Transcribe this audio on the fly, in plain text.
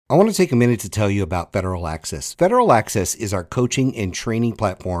I want to take a minute to tell you about Federal Access. Federal Access is our coaching and training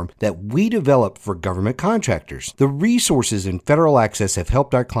platform that we developed for government contractors. The resources in Federal Access have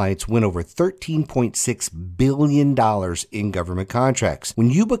helped our clients win over $13.6 billion in government contracts. When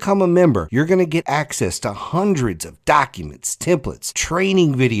you become a member, you're going to get access to hundreds of documents, templates,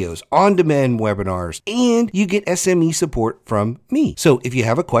 training videos, on-demand webinars, and you get SME support from me. So if you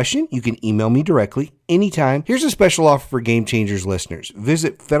have a question, you can email me directly anytime. Here's a special offer for Game Changers listeners.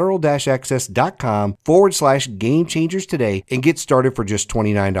 Visit federal-access.com/Game Changers today and get started for just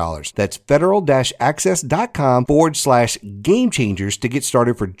 $29. That's federal-access.com/Game Changers to get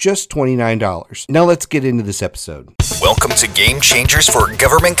started for just $29. Now let's get into this episode. Welcome to Game Changers for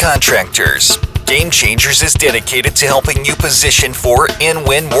Government Contractors. Game Changers is dedicated to helping you position for and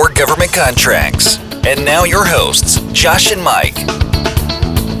win more government contracts. And now your hosts, Josh and Mike.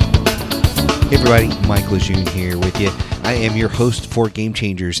 Hey everybody, Mike Lejeune here with you. I am your host for Game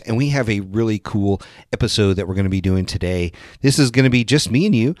Changers, and we have a really cool episode that we're going to be doing today. This is going to be just me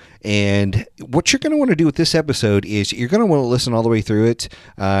and you, and what you're going to want to do with this episode is you're going to want to listen all the way through it,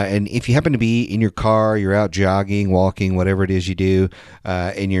 and if you happen to be in your car, you're out jogging, walking, whatever it is you do,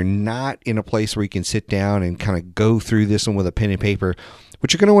 and you're not in a place where you can sit down and kind of go through this one with a pen and paper,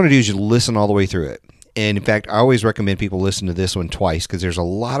 what you're going to want to do is you listen all the way through it. And in fact, I always recommend people listen to this one twice because there's a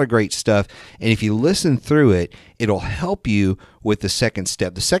lot of great stuff. And if you listen through it, it'll help you with the second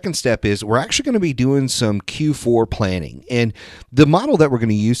step. The second step is we're actually going to be doing some Q4 planning. And the model that we're going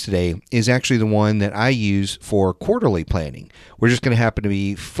to use today is actually the one that I use for quarterly planning. We're just going to happen to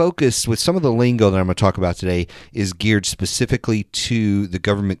be focused with some of the lingo that I'm going to talk about today is geared specifically to the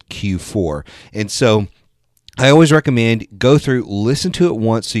government Q4. And so I always recommend go through, listen to it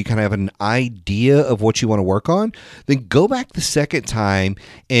once so you kind of have an idea of what you want to work on. Then go back the second time,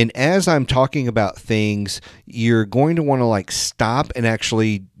 and as I'm talking about things, you're going to want to stop and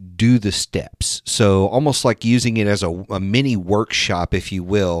actually do the steps. So almost like using it as a mini workshop, if you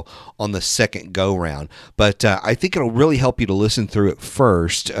will, on the second go round. But I think it'll really help you to listen through it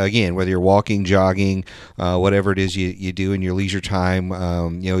first. Again, whether you're walking, jogging, whatever it is you do in your leisure time,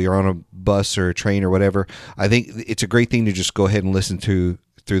 you're on a bus or a train or whatever. I think it's a great thing to just go ahead and listen through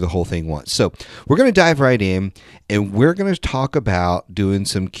the whole thing once. So we're going to dive right in, and we're going to talk about doing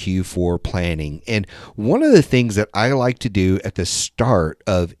some Q4 planning. And one of the things that I like to do at the start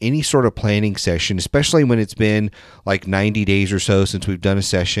of any sort of planning session, especially when it's been like 90 days or so since we've done a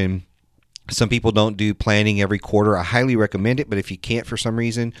session. Some people don't do planning every quarter. I highly recommend it, but if you can't for some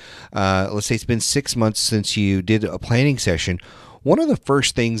reason, let's say it's been 6 months since you did a planning session, one of the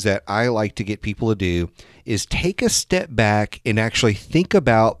first things that I like to get people to do is take a step back and actually think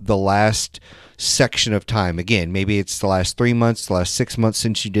about the last section of time. Again, maybe it's the last 3 months, the last 6 months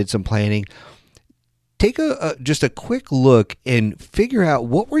since you did some planning. Take just a quick look and figure out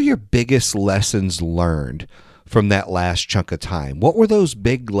what were your biggest lessons learned from that last chunk of time. What were those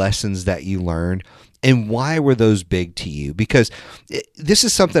big lessons that you learned, and why were those big to you? Because this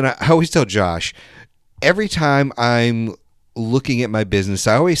is something I always tell Josh. Every time I'm looking at my business,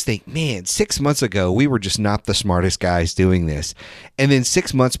 I always think, man, 6 months ago, we were just not the smartest guys doing this. And then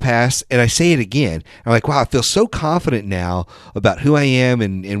 6 months pass, and I say it again. I'm like, wow, I feel so confident now about who I am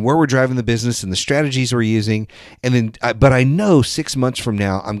and where we're driving the business and the strategies we're using. And then, but I know 6 months from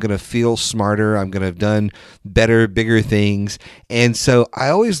now, I'm going to feel smarter. I'm going to have done better, bigger things. And so I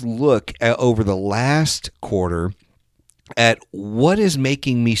always look at over the last quarter at what is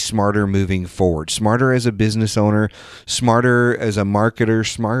making me smarter moving forward, smarter as a business owner, smarter as a marketer,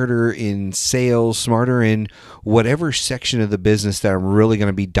 smarter in sales, smarter in whatever section of the business that I'm really going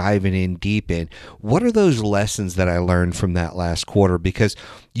to be diving in deep in. What are those lessons that I learned from that last quarter? Because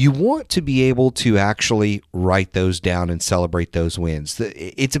you want to be able to actually write those down and celebrate those wins.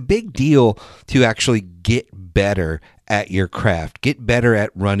 It's a big deal to actually get better at your craft, get better at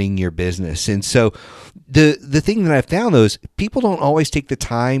running your business. And so the thing that I found though is people don't always take the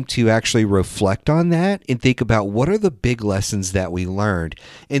time to actually reflect on that and think about what are the big lessons that we learned.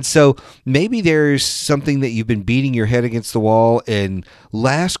 And so maybe there's something that you've been beating your head against the wall, and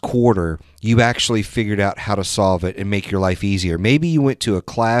last quarter you actually figured out how to solve it and make your life easier. Maybe you went to a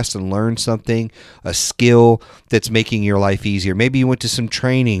class and learned something, a skill that's making your life easier. Maybe you went to some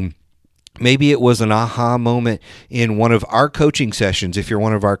training. Maybe it was an aha moment in one of our coaching sessions. If you're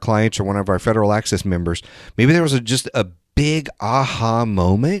one of our clients or one of our Federal Access members, maybe there was just a big aha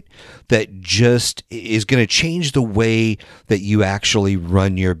moment that just is going to change the way that you actually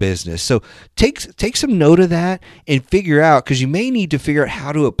run your business. So take some note of that and figure out, because you may need to figure out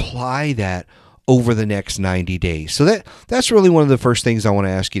how to apply that over the next 90 days. So that's really one of the first things I want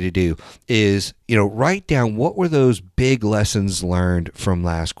to ask you to do is, write down what were those big lessons learned from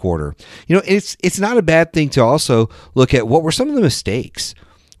last quarter. It's not a bad thing to also look at what were some of the mistakes.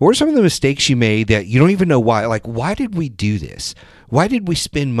 What were some of the mistakes you made that you don't even know why? Like, why did we do this? Why did we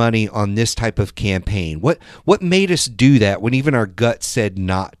spend money on this type of campaign? What made us do that when even our gut said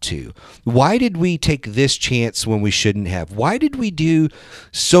not to? Why did we take this chance when we shouldn't have? Why did we do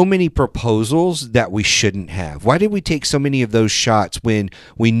so many proposals that we shouldn't have? Why did we take so many of those shots when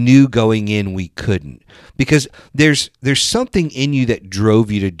we knew going in we couldn't? Because there's something in you that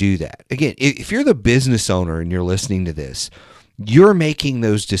drove you to do that. Again, if you're the business owner and you're listening to this, you're making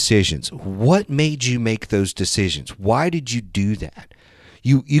those decisions. What made you make those decisions? Why did you do that?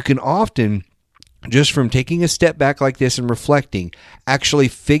 You can often, just from taking a step back like this and reflecting, actually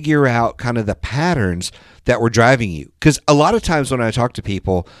figure out kind of the patterns that were driving you. Because a lot of times when I talk to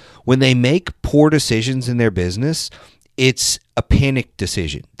people, when they make poor decisions in their business, it's a panic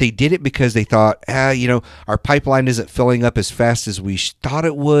decision. They did it because they thought, our pipeline isn't filling up as fast as we thought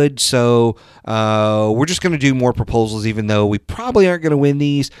it would, so we're just going to do more proposals even though we probably aren't going to win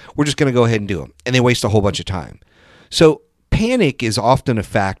these. We're just going to go ahead and do them. And they waste a whole bunch of time. So panic is often a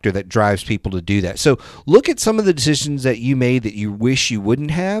factor that drives people to do that. So look at some of the decisions that you made that you wish you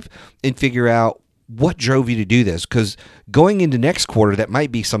wouldn't have and figure out what drove you to do this? Because going into next quarter, that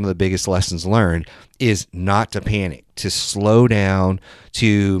might be some of the biggest lessons learned is not to panic, to slow down,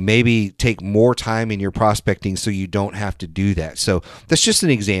 to maybe take more time in your prospecting so you don't have to do that. So that's just an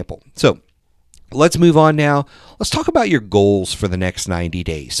example. So let's move on now. Let's talk about your goals for the next 90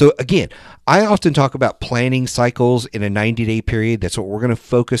 days. So again, I often talk about planning cycles in a 90-day period. That's what we're going to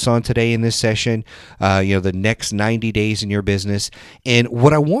focus on today in this session, the next 90 days in your business. And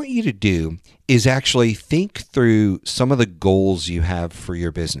what I want you to do is actually think through some of the goals you have for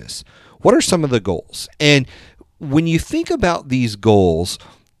your business. What are some of the goals? And when you think about these goals,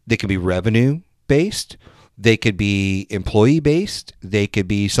 they can be revenue-based. They could be employee-based. They could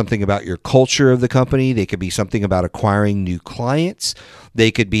be something about your culture of the company. They could be something about acquiring new clients. They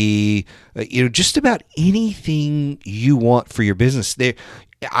could be, just about anything you want for your business.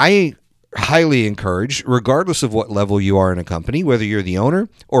 I highly encourage, regardless of what level you are in a company, whether you're the owner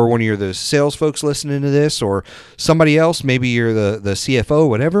or when you're the sales folks listening to this or somebody else, maybe you're the CFO,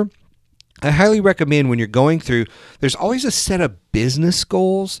 whatever. I highly recommend when you're going through, there's always a set of business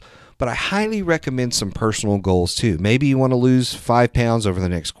goals, but I highly recommend some personal goals too. Maybe you want to lose 5 pounds over the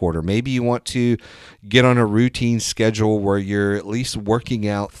next quarter. Maybe you want to get on a routine schedule where you're at least working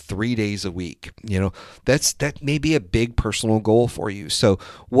out 3 days a week. That may be a big personal goal for you. So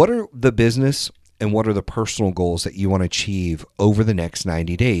what are the business and what are the personal goals that you want to achieve over the next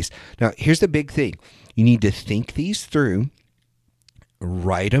 90 days? Now, here's the big thing. You need to think these through,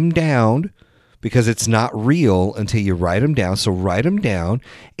 write them down, because it's not real until you write them down. So write them down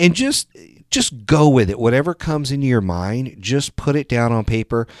and just go with it. Whatever comes into your mind, just put it down on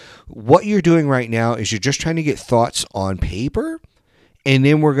paper. What you're doing right now is you're just trying to get thoughts on paper, and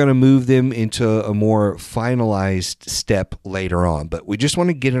then we're going to move them into a more finalized step later on. But we just want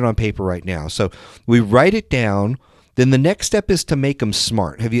to get it on paper right now. So we write it down. Then the next step is to make them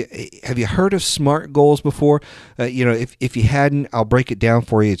SMART. Have you heard of SMART goals before? If you hadn't, I'll break it down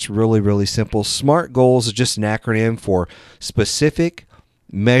for you. It's really, really simple. SMART goals is just an acronym for specific,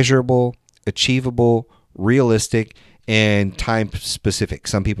 measurable, achievable, realistic, and time specific.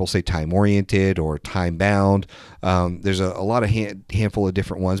 Some people say time oriented or time bound. There's a lot of handful of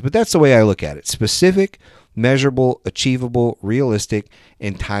different ones, but that's the way I look at it. Specific, measurable, achievable, realistic,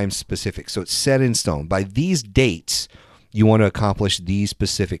 and time specific. So it's set in stone. By these dates, you want to accomplish these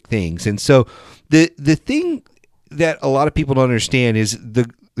specific things. And so the thing that a lot of people don't understand is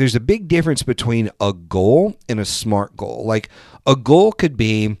there's a big difference between a goal and a SMART goal. Like a goal could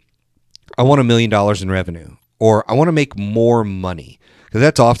be, I want $1 million in revenue, or I want to make more money. Because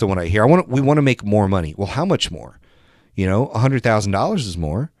that's often what I hear. We want to make more money. Well, how much more? $100,000 is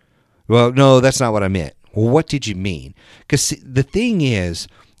more. Well, no, that's not what I meant. Well, what did you mean? Because the thing is,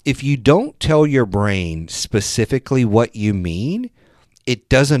 if you don't tell your brain specifically what you mean, it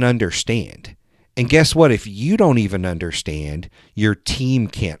doesn't understand. And guess what? If you don't even understand, your team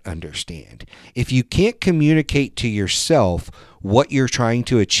can't understand. If you can't communicate to yourself what you're trying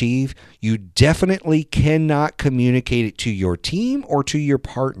to achieve, you definitely cannot communicate it to your team or to your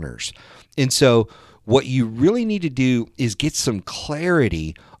partners. And so what you really need to do is get some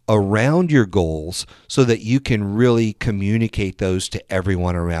clarity around your goals so that you can really communicate those to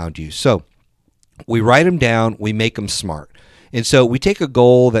everyone around you. So we write them down, we make them SMART. And so we take a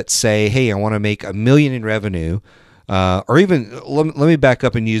goal that say, hey, I want to make $1 million in revenue. or even let me back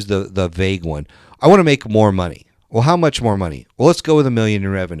up and use the vague one. I want to make more money. Well, how much more money? Well, let's go with $1 million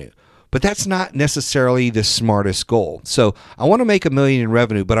in revenue. But that's not necessarily the smartest goal. So I want to make $1 million in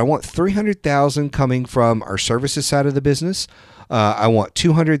revenue, but I want 300,000 coming from our services side of the business. I want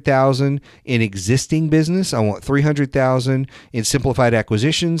 200,000 in existing business. I want 300,000 in simplified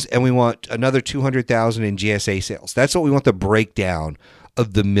acquisitions, and we want another 200,000 in GSA sales. That's what we want the breakdown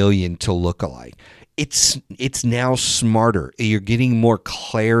of the million to look alike. It's now smarter. You're getting more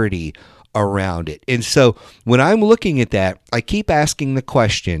clarity around it. And so when I'm looking at that, I keep asking the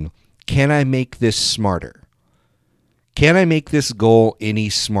question, can I make this smarter? Can I make this goal any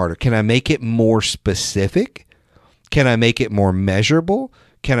smarter? Can I make it more specific? Can I make it more measurable?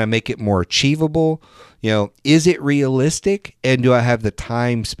 Can I make it more achievable? Is it realistic? And do I have the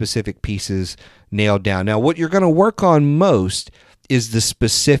time specific pieces nailed down? Now, what you're going to work on most is the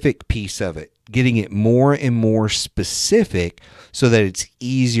specific piece of it, getting it more and more specific so that it's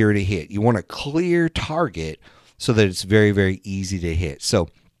easier to hit. You want a clear target so that it's very, very easy to hit. So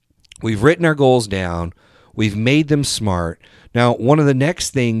we've written our goals down. We've made them smart. Now, one of the next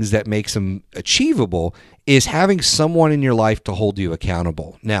things that makes them achievable is having someone in your life to hold you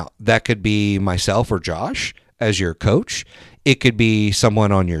accountable. Now, that could be myself or Josh as your coach. It could be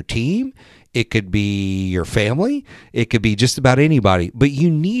someone on your team. It could be your family. It could be just about anybody. But you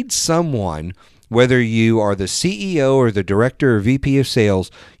need someone, whether you are the CEO or the director or VP of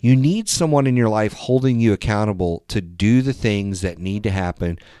sales, you need someone in your life holding you accountable to do the things that need to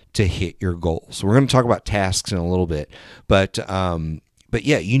happen to hit your goals. So we're going to talk about tasks in a little bit, but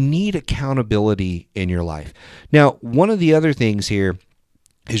yeah, you need accountability in your life. Now, one of the other things here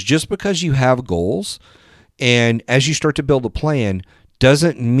is just because you have goals and as you start to build a plan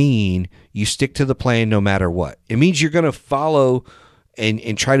doesn't mean you stick to the plan no matter what. It means you're going to follow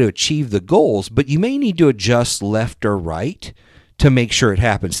and try to achieve the goals, but you may need to adjust left or right to make sure it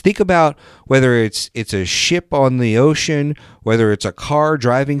happens. Think about whether it's a ship on the ocean, whether it's a car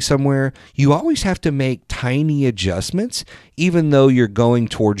driving somewhere. You always have to make tiny adjustments, even though you're going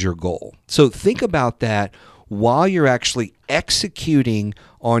towards your goal. So think about that while you're actually executing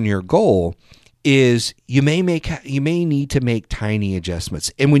on your goal. Is you may need to make tiny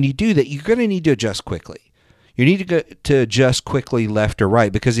adjustments, and when you do that, you're going to need to adjust quickly. You need to adjust quickly left or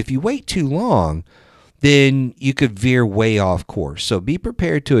right, because if you wait too long, then you could veer way off course. So be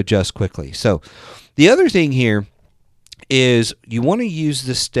prepared to adjust quickly. So the other thing here is you want to use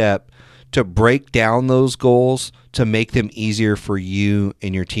the step to break down those goals to make them easier for you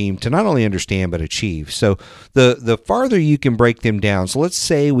and your team to not only understand but achieve. So the farther you can break them down. So let's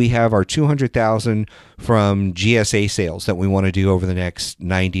say we have our 200,000 from GSA sales that we want to do over the next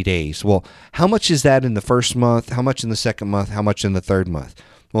 90 days. Well, how much is that in the first month? How much in the second month? How much in the third month?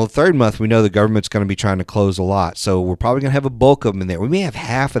 Well, the third month, we know the government's going to be trying to close a lot. So we're probably going to have a bulk of them in there. We may have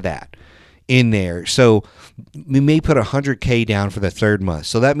half of that in there. So we may put 100K down for the third month.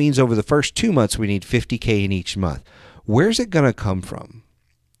 So that means over the first 2 months, we need 50K in each month. Where's it going to come from?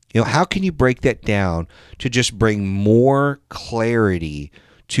 How can you break that down to just bring more clarity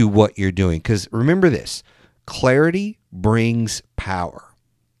to what you're doing? Because remember this, clarity brings power.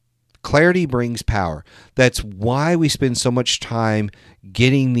 Clarity brings power. That's why we spend so much time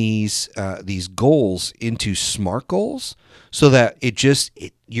getting these goals into SMART goals, so that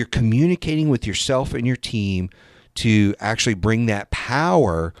you're communicating with yourself and your team to actually bring that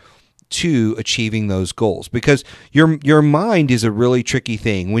power to achieving those goals. Because your mind is a really tricky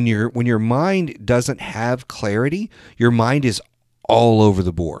thing. When your mind doesn't have clarity, your mind is all over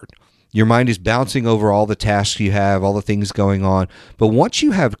the board. Your mind is bouncing over all the tasks you have, all the things going on. But once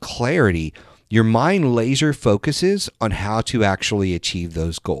you have clarity, your mind laser focuses on how to actually achieve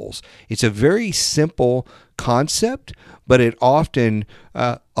those goals. It's a very simple concept, but it often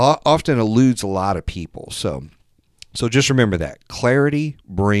eludes a lot of people. So just remember that. Clarity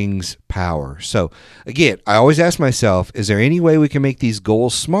brings power. So again, I always ask myself, is there any way we can make these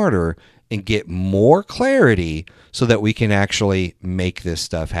goals smarter and get more clarity so that we can actually make this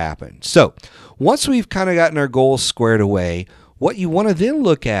stuff happen? So once we've kind of gotten our goals squared away, what you want to then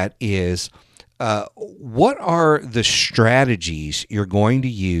look at is what are the strategies you're going to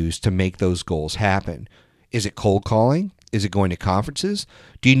use to make those goals happen? Is it cold calling? Is it going to conferences?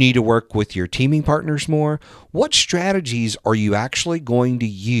 Do you need to work with your teaming partners more? What strategies are you actually going to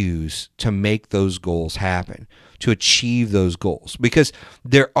use to make those goals happen, to achieve those goals? Because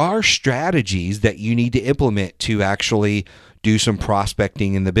there are strategies that you need to implement to actually do some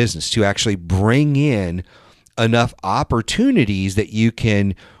prospecting in the business, to actually bring in enough opportunities that you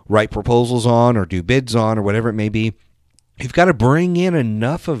can write proposals on or do bids on or whatever it may be. You've got to bring in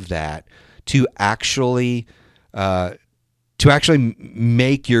enough of that to actually to actually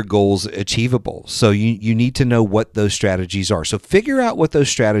make your goals achievable. So you need to know what those strategies are. So figure out what those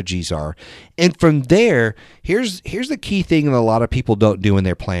strategies are. And from there, here's the key thing that a lot of people don't do when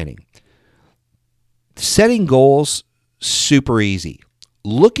they're planning. Setting goals, super easy.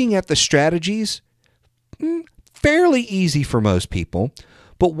 Looking at the strategies, fairly easy for most people.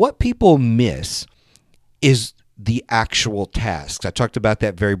 But what people miss is the actual tasks. I talked about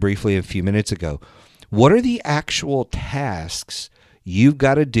that very briefly a few minutes ago. What are the actual tasks you've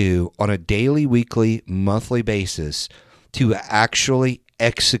got to do on a daily, weekly, monthly basis to actually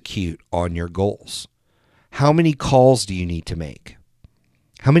execute on your goals? How many calls do you need to make?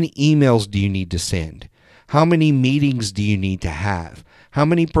 How many emails do you need to send? How many meetings do you need to have? How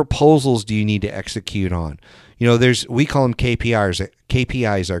many proposals do you need to execute on? We call them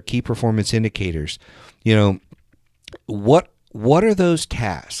KPIs, our key performance indicators. What are those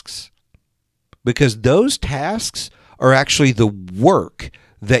tasks? Because those tasks are actually the work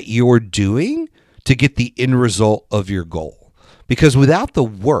that you're doing to get the end result of your goal. Because without the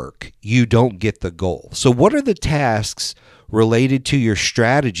work, you don't get the goal. So what are the tasks related to your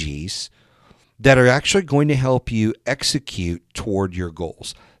strategies that are actually going to help you execute toward your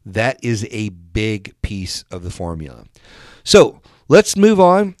goals? That is a big piece of the formula. So let's move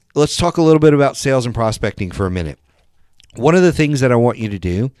on. Let's talk a little bit about sales and prospecting for a minute. One of the things that I want you to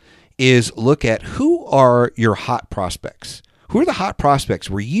do is look at who are your hot prospects. Who are the hot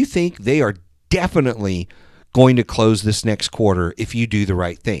prospects where you think they are definitely going to close this next quarter if you do the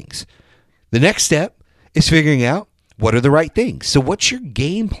right things? The next step is figuring out what are the right things. So what's your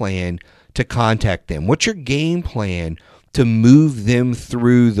game plan to contact them? What's your game plan to move them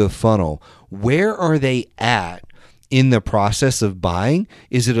through the funnel? Where are they at in the process of buying?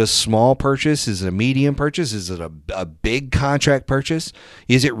 Is it a small purchase? Is it a medium purchase? Is it a big contract purchase?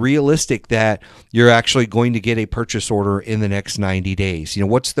 Is it realistic that you're actually going to get a purchase order in the next 90 days?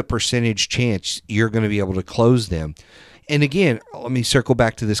 What's the percentage chance you're going to be able to close them? And again, let me circle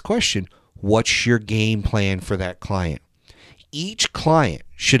back to this question. What's your game plan for that client? Each client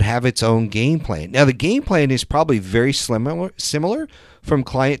should have its own game plan. Now, the game plan is probably very similar from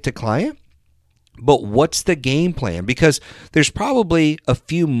client to client. But what's the game plan? Because there's probably a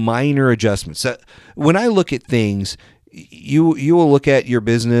few minor adjustments. When I look at things, you will look at your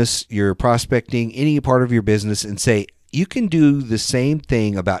business, your prospecting, any part of your business and say, you can do the same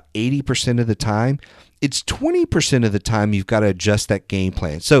thing about 80% of the time. It's 20% of the time you've got to adjust that game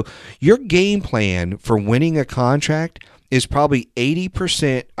plan. So your game plan for winning a contract is probably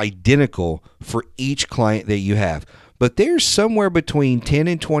 80% identical for each client that you have. But there's somewhere between 10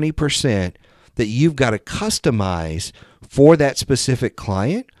 and 20% that you've got to customize for that specific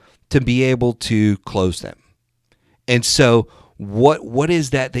client to be able to close them. And so what is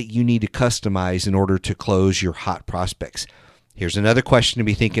that you need to customize in order to close your hot prospects? Here's another question to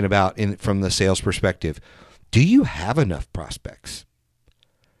be thinking about from the sales perspective. Do you have enough prospects?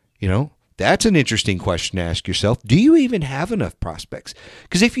 That's an interesting question to ask yourself. Do you even have enough prospects?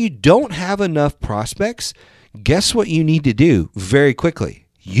 Because if you don't have enough prospects, guess what you need to do very quickly?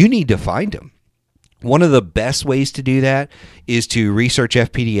 You need to find them. One of the best ways to do that is to research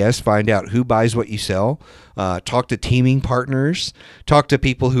FPDS, find out who buys what you sell, talk to teaming partners, talk to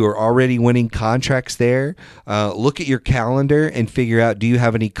people who are already winning contracts there, look at your calendar and figure out, do you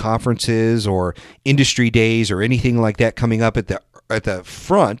have any conferences or industry days or anything like that coming up at the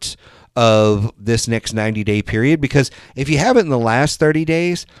front of this next 90-day period? Because if you have it in the last 30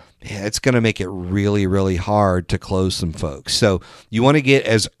 days, it's going to make it really, really hard to close some folks. So you want to get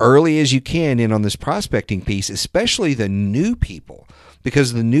as early as you can in on this prospecting piece, especially the new people,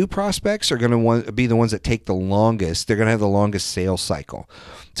 because the new prospects are going to be the ones that take the longest. They're going to have the longest sales cycle.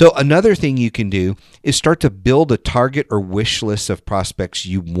 So another thing you can do is start to build a target or wish list of prospects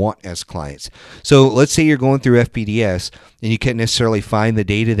you want as clients. So let's say you're going through FPDS and you can't necessarily find the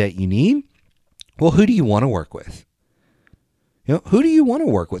data that you need. Well, who do you want to work with? Who do you want to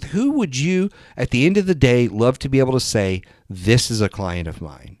work with? Who would you, at the end of the day, love to be able to say, this is a client of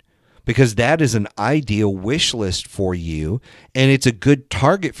mine? Because that is an ideal wish list for you, and it's a good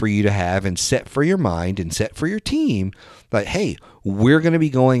target for you to have and set for your mind and set for your team. Like, hey, we're going to be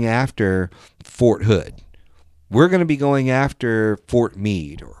going after Fort Hood. We're going to be going after Fort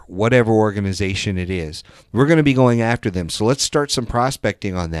Meade or whatever organization it is. We're going to be going after them. So let's start some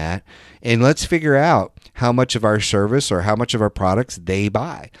prospecting on that, and let's figure out how much of our service or how much of our products they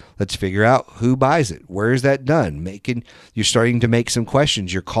buy. Let's figure out who buys it. Where is that done? You're starting to make some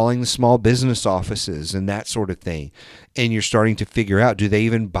questions. You're calling the small business offices and that sort of thing, and you're starting to figure out, do they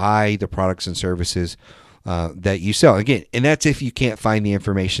even buy the products and services that you sell. Again, and that's if you can't find the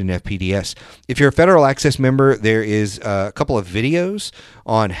information in FPDS. If you're a Federal Access member, there is a couple of videos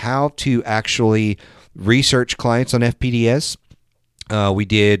on how to actually research clients on FPDS.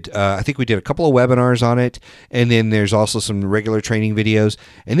 I think we did a couple of webinars on it, and then there's also some regular training videos.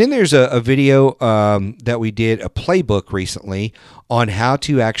 And then there's a video that we did, a playbook recently on how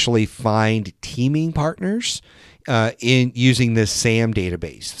to actually find teaming partners in using this SAM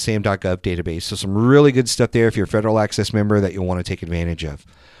database, SAM.gov database. So some really good stuff there if you're a Federal Access member that you'll want to take advantage of.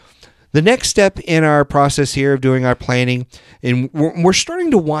 The next step in our process here of doing our planning, and we're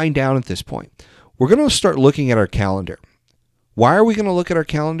starting to wind down at this point, we're going to start looking at our calendar. Why are we going to look at our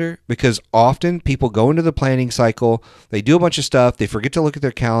calendar? Because often people go into the planning cycle, they do a bunch of stuff, they forget to look at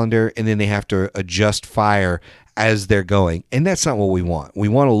their calendar, and then they have to adjust fire as they're going. And that's not what we want. We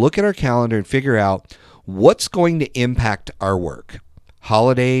want to look at our calendar and figure out what's going to impact our work.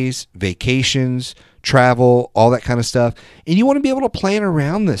 Holidays, vacations, travel, all that kind of stuff. And you want to be able to plan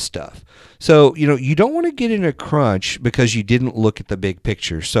around this stuff. So, you don't want to get in a crunch because you didn't look at the big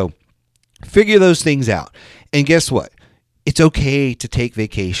picture. So figure those things out. And guess what? It's okay to take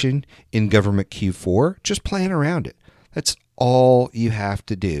vacation in government Q4. Just plan around it. That's all you have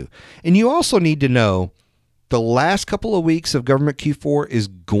to do. And you also need to know the last couple of weeks of government Q4 is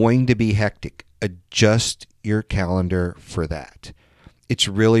going to be hectic. Adjust your calendar for that. It's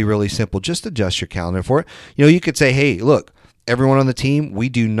really, really simple. Just adjust your calendar for it. You could say, hey, look, everyone on the team, we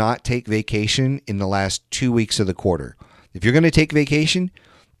do not take vacation in the last 2 weeks of the quarter. If you're going to take vacation,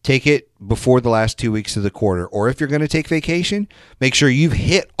 take it before the last 2 weeks of the quarter. Or if you're going to take vacation, make sure you've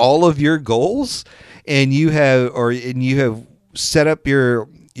hit all of your goals and you have set up your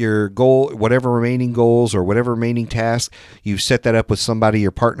goal, whatever remaining goals or whatever remaining tasks, you've set that up with somebody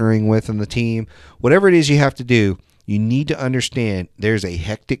you're partnering with on the team. Whatever it is you have to do, you need to understand there's a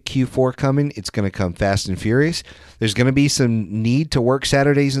hectic Q4 coming. It's going to come fast and furious. There's going to be some need to work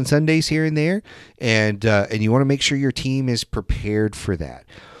Saturdays and Sundays here and there, and you want to make sure your team is prepared for that.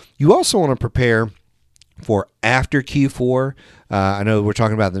 You also want to prepare for after Q4. I know we're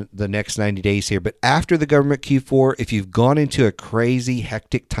talking about the next 90 days here, but after the government Q4, if you've gone into a crazy,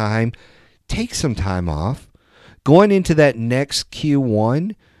 hectic time, take some time off. Going into that next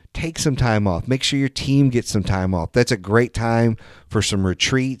Q1, take some time off. Make sure your team gets some time off. That's a great time for some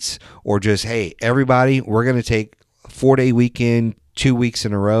retreats or just, hey, everybody, we're going to take a 4-day weekend, 2 weeks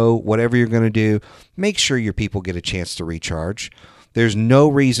in a row, whatever you're going to do. Make sure your people get a chance to recharge. There's no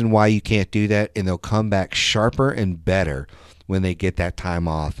reason why you can't do that, and they'll come back sharper and better when they get that time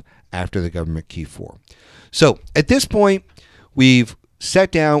off after the government Q4. So at this point, we've sat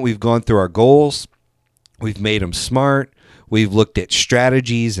down, we've gone through our goals, we've made them smart, we've looked at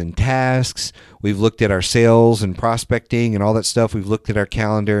strategies and tasks, we've looked at our sales and prospecting and all that stuff, we've looked at our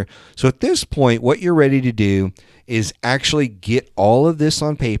calendar. So at this point, what you're ready to do is actually get all of this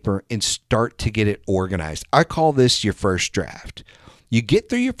on paper and start to get it organized. I call this your first draft. You get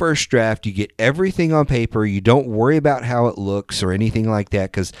through your first draft, you get everything on paper, you don't worry about how it looks or anything like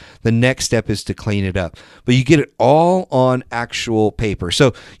that because the next step is to clean it up. But you get it all on actual paper.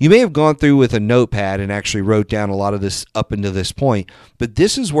 So you may have gone through with a notepad and actually wrote down a lot of this up until this point, but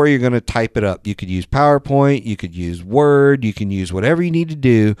this is where you're going to type it up. You could use PowerPoint, you could use Word, you can use whatever you need to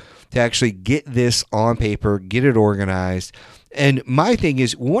do to actually get this on paper, get it organized. And my thing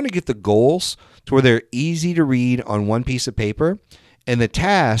is we want to get the goals to where they're easy to read on one piece of paper. And the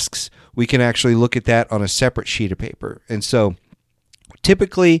tasks, we can actually look at that on a separate sheet of paper. And so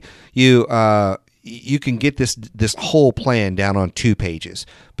typically you can get this whole plan down on 2 pages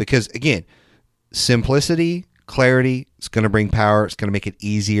because, again, simplicity, clarity, it's going to bring power. It's going to make it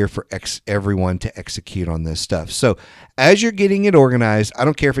easier for everyone to execute on this stuff. So as you're getting it organized, I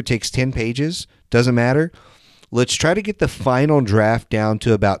don't care if it takes 10 pages, doesn't matter. Let's try to get the final draft down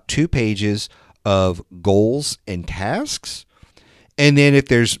to about 2 pages of goals and tasks. And then if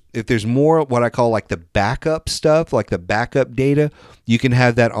there's more what I call like the backup stuff, like the backup data, you can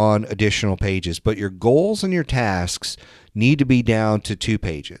have that on additional pages. But your goals and your tasks need to be down to 2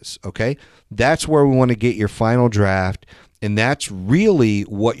 pages, okay? That's where we want to get your final draft, and that's really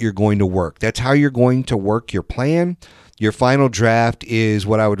what you're going to work. That's how you're going to work your plan. Your final draft is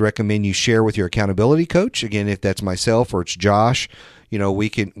what I would recommend you share with your accountability coach. Again, if that's myself or it's Josh,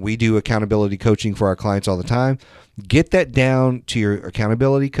 we do accountability coaching for our clients all the time. Get that down to your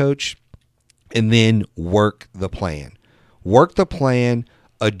accountability coach and then work the plan. Work the plan,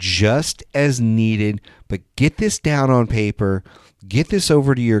 adjust as needed, but get this down on paper, get this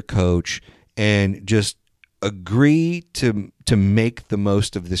over to your coach, and just agree to to make the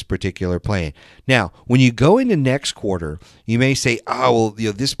most of this particular plan. Now, when you go into next quarter, you may say, oh,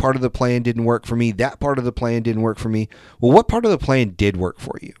 well, this part of the plan didn't work for me. That part of the plan didn't work for me. Well, what part of the plan did work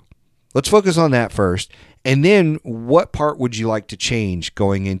for you? Let's focus on that first. And then what part would you like to change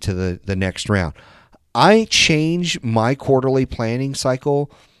going into the next round? I change my quarterly planning cycle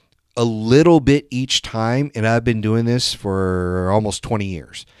a little bit each time, and I've been doing this for almost 20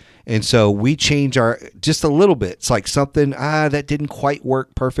 years. And so we change just a little bit. It's like something, that didn't quite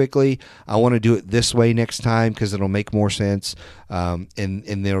work perfectly. I want to do it this way next time because it'll make more sense. And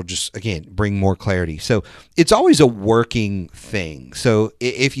it'll just, again, bring more clarity. So it's always a working thing. So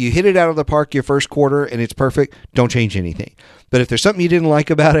if you hit it out of the park your first quarter and it's perfect, don't change anything. But if there's something you didn't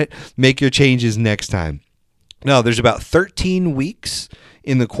like about it, make your changes next time. Now, there's about 13 weeks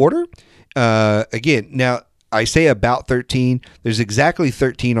in the quarter. Again, now, I say about 13. There's exactly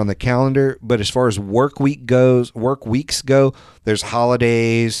 13 on the calendar, but as far as work weeks go, there's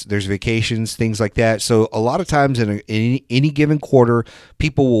holidays, there's vacations, things like that. So a lot of times in any given quarter,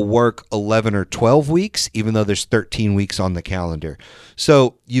 people will work 11 or 12 weeks, even though there's 13 weeks on the calendar.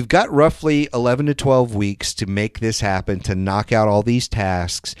 So you've got roughly 11 to 12 weeks to make this happen, to knock out all these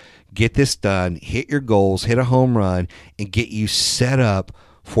tasks, get this done, hit your goals, hit a home run, and get you set up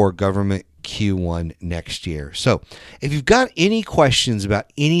for government Q1 next year. So if you've got any questions about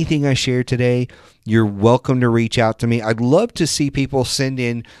anything I shared today, you're welcome to reach out to me. I'd love to see people send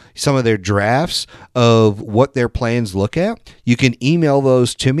in some of their drafts of what their plans look at. You can email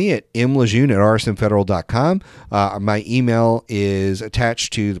those to me at mlejeune@rsmfederal.com. My email is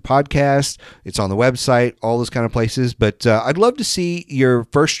attached to the podcast. It's on the website, all those kind of places. But I'd love to see your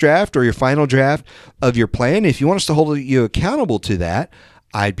first draft or your final draft of your plan. If you want us to hold you accountable to that,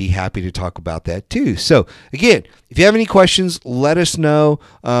 I'd be happy to talk about that too. So again, if you have any questions, let us know.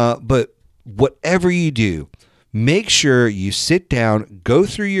 But whatever you do, make sure you sit down, go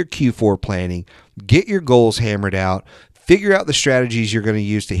through your Q4 planning, get your goals hammered out, figure out the strategies you're going to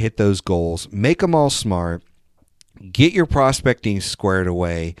use to hit those goals, make them all smart, get your prospecting squared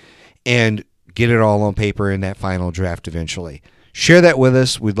away, and get it all on paper in that final draft eventually. Share that with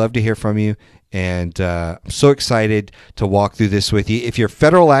us. We'd love to hear from you. And I'm so excited to walk through this with you. If you're a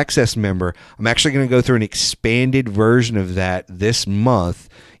Federal Access member, I'm actually going to go through an expanded version of that this month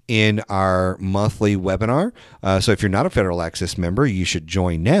in our monthly webinar. So if you're not a Federal Access member, you should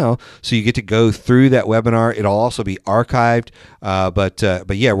join now. So you get to go through that webinar. It'll also be archived. But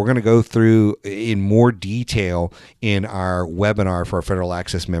yeah, we're going to go through in more detail in our webinar for our Federal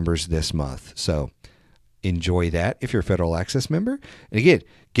Access members this month. So enjoy that if you're a Federal Access member. And again,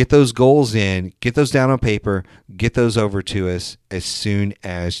 get those goals in, get those down on paper, get those over to us as soon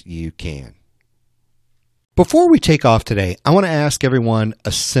as you can. Before we take off today, I want to ask everyone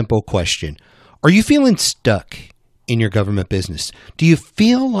a simple question. Are you feeling stuck in your government business? Do you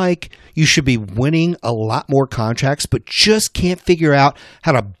feel like you should be winning a lot more contracts, but just can't figure out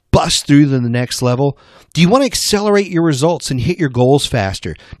how to bust through to the next level? Do you want to accelerate your results and hit your goals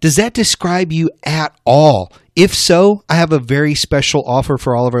faster? Does that describe you at all? If so, I have a very special offer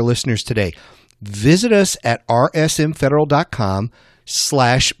for all of our listeners today. Visit us at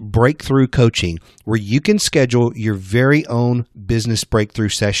rsmfederal.com/breakthrough coaching, where you can schedule your very own business breakthrough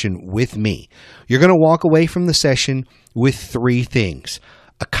session with me. You're going to walk away from the session with 3 things: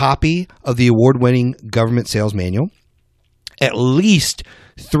 a copy of the award-winning government sales manual, at least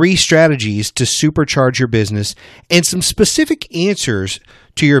 3 strategies to supercharge your business, and some specific answers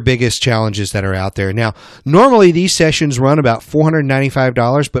to your biggest challenges that are out there. Now, normally these sessions run about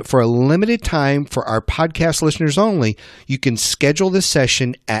 $495, but for a limited time for our podcast listeners only, you can schedule this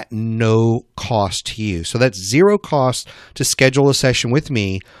session at no cost to you. So that's 0 cost to schedule a session with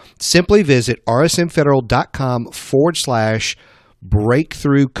me. Simply visit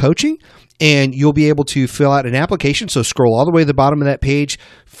rsmfederal.com/breakthrough coaching. And you'll be able to fill out an application. So scroll all the way to the bottom of that page,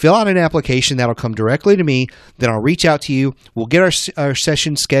 fill out an application that'll come directly to me. Then I'll reach out to you. We'll get our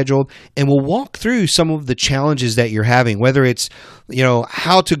session scheduled, and we'll walk through some of the challenges that you're having, whether it's,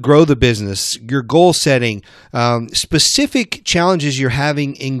 how to grow the business, your goal setting, specific challenges you're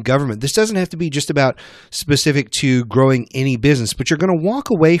having in government. This doesn't have to be just about specific to growing any business, but you're going to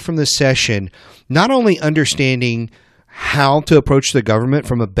walk away from this session not only understanding how to approach the government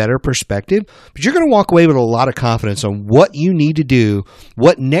from a better perspective, but you're going to walk away with a lot of confidence on what you need to do,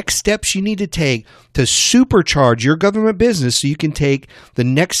 what next steps you need to take to supercharge your government business so you can take the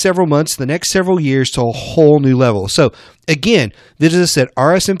next several months, the next several years to a whole new level. So again, visit us at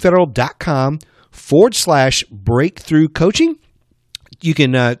rsmfederal.com/breakthrough coaching. You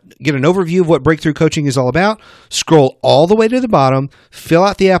can get an overview of what Breakthrough Coaching is all about. Scroll all the way to the bottom, fill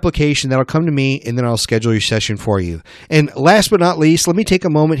out the application. That'll come to me, and then I'll schedule your session for you. And last but not least, let me take a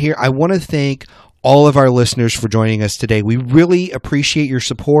moment here. I want to thank all of our listeners for joining us today. We really appreciate your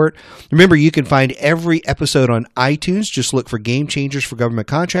support. Remember, you can find every episode on iTunes. Just look for Game Changers for Government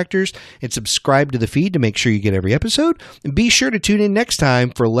Contractors and subscribe to the feed to make sure you get every episode. And be sure to tune in next time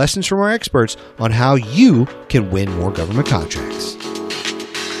for lessons from our experts on how you can win more government contracts.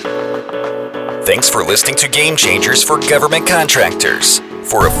 Thanks for listening to Game Changers for Government Contractors.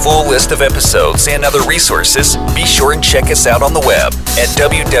 For a full list of episodes and other resources, be sure and check us out on the web at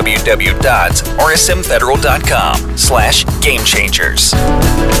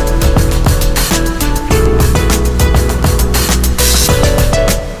www.rsmfederal.com/gamechangers.